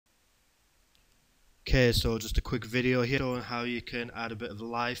Okay, so just a quick video here on how you can add a bit of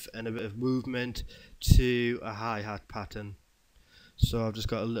life and a bit of movement to a hi-hat pattern. So I've just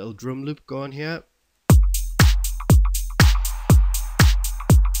got a little drum loop going here.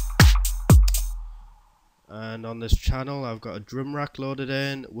 And on this channel I've got a drum rack loaded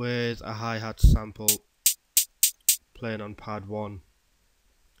in with a hi-hat sample playing on pad 1.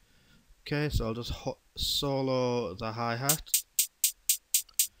 Okay, so I'll just solo the hi-hat.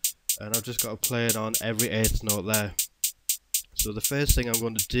 And I've just got to play it on every 8th note there. So the first thing I'm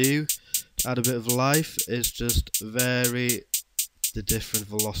going to do to add a bit of life is just vary the different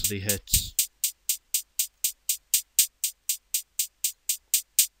velocity hits.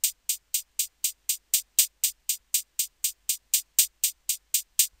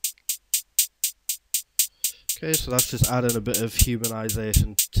 Okay, so that's just adding a bit of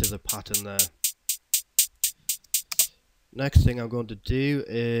humanization to the pattern there. Next thing I'm going to do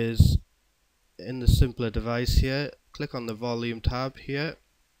is, in the simpler device here, click on the volume tab here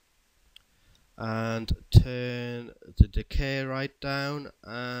and turn the decay right down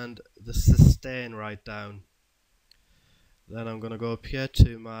and the sustain right down. Then I'm going to go up here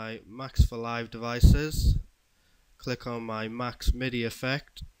to my Max for Live devices, click on my Max MIDI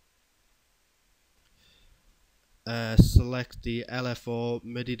effect, select the LFO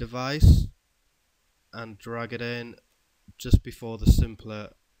MIDI device and drag it in just before the simpler.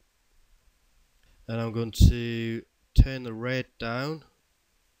 And I'm going to turn the rate down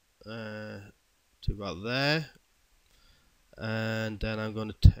to about there, and then I'm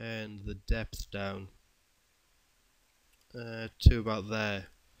going to turn the depth down to about there,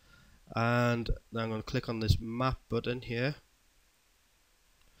 and then I'm going to click on this map button here,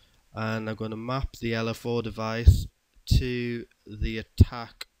 and I'm going to map the LFO device to the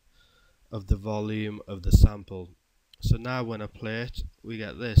attack of the volume of the sample. So now when I play it, we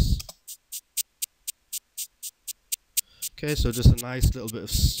get this. Okay, so just a nice little bit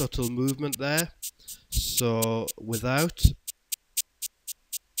of subtle movement there. So without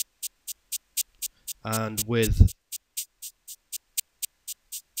and with.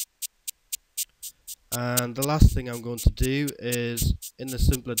 And the last thing I'm going to do is, in the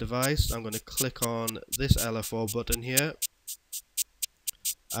simpler device, I'm going to click on this LFO button here,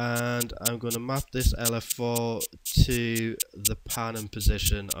 and I'm going to map this LFO to the pan and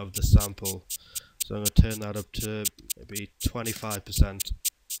position of the sample. So I'm going to turn that up to maybe 25%.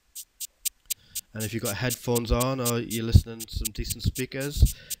 And if you've got headphones on or you're listening to some decent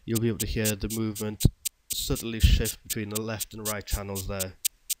speakers, you'll be able to hear the movement subtly shift between the left and right channels there.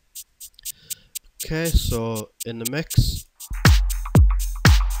 Okay, so in the mix.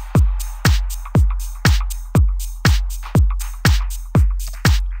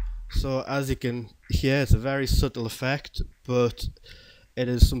 So as you can hear, it's a very subtle effect, but it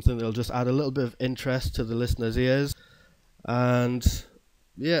is something that'll just add a little bit of interest to the listener's ears. And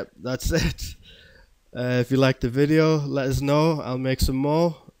yeah, that's it. If you liked the video, let us know. I'll make some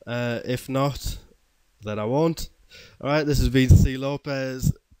more. If not, then I won't. Alright, this has been C.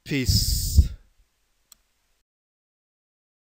 Lopez. Peace.